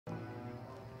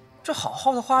这好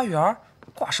好的花园，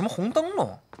挂什么红灯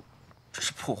笼？真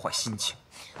是破坏心情。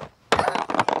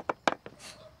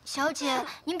小姐，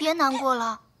您别难过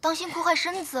了，当心破坏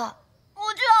身子。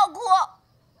我就要哭！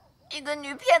一个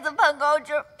女骗子攀高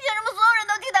枝，凭什么所有人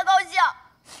都替她高兴？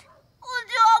我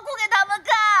就要哭给他们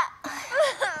看！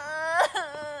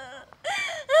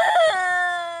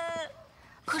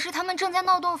可是他们正在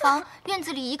闹洞房，院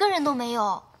子里一个人都没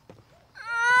有。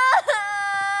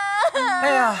哎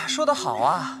呀，说得好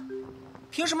啊！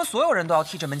凭什么所有人都要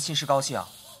替这门亲事高兴？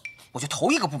我就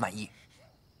头一个不满意。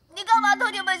你干嘛偷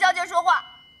听本小姐说话？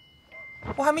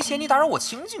我还没嫌你打扰我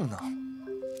清静呢。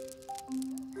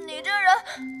你这人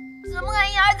怎么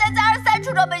敢一而再再而三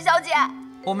出招本小姐？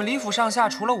我们李府上下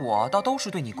除了我，倒都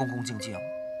是对你恭恭敬敬。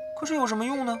可是有什么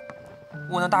用呢？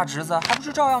我那大侄子还不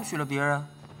是照样娶了别人？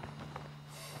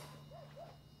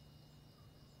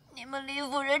你们李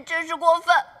府人真是过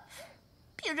分，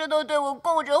平时都对我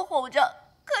供着哄着，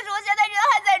可是我现在人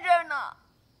还在这儿呢，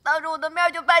当着我的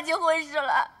面就办起婚事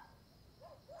来，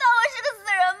当我是个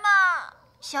死人吗？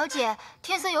小姐，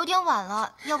天色有点晚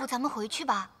了，要不咱们回去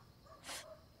吧？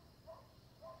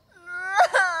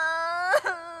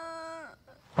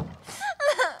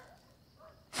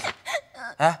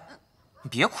哎，你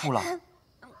别哭了，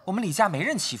我们李家没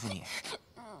人欺负你，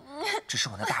只是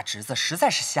我那大侄子实在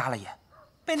是瞎了眼，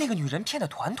被那个女人骗得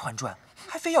团团转，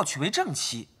还非要娶为正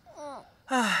妻。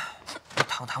哎，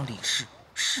堂堂李氏，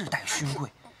世代勋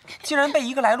贵，竟然被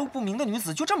一个来路不明的女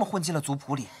子就这么混进了族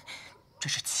谱里，真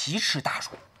是奇耻大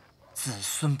辱，子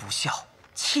孙不孝，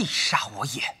弃杀我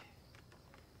也。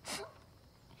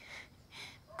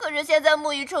可是现在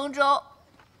木已成舟，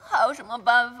还有什么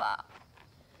办法？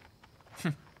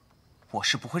哼，我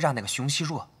是不会让那个熊希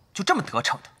若就这么得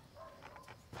逞的。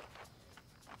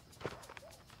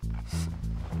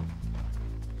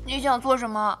你想做什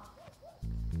么？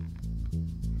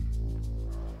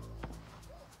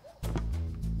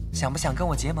想不想跟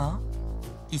我结盟，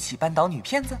一起扳倒女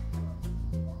骗子？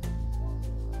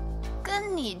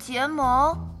跟你结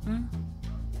盟？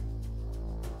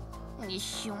你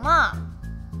行吗？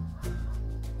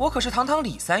我可是堂堂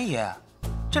李三爷，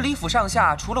这李府上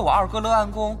下除了我二哥乐安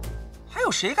公，还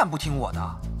有谁敢不听我的？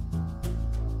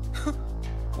哼，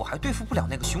我还对付不了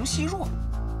那个熊希若。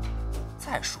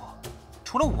再说，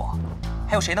除了我，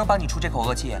还有谁能帮你出这口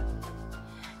恶气？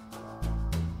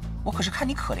我可是看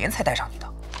你可怜才带上你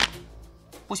的。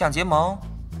不想结盟，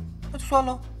那就算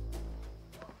了。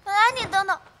哎，你等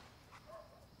等。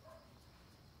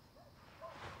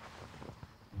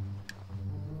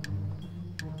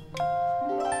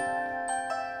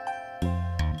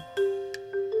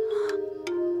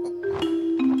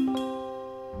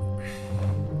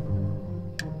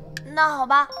那好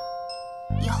吧，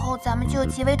以后咱们就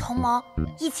结为同盟，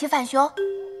一起反熊。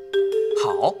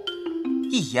好，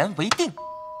一言为定。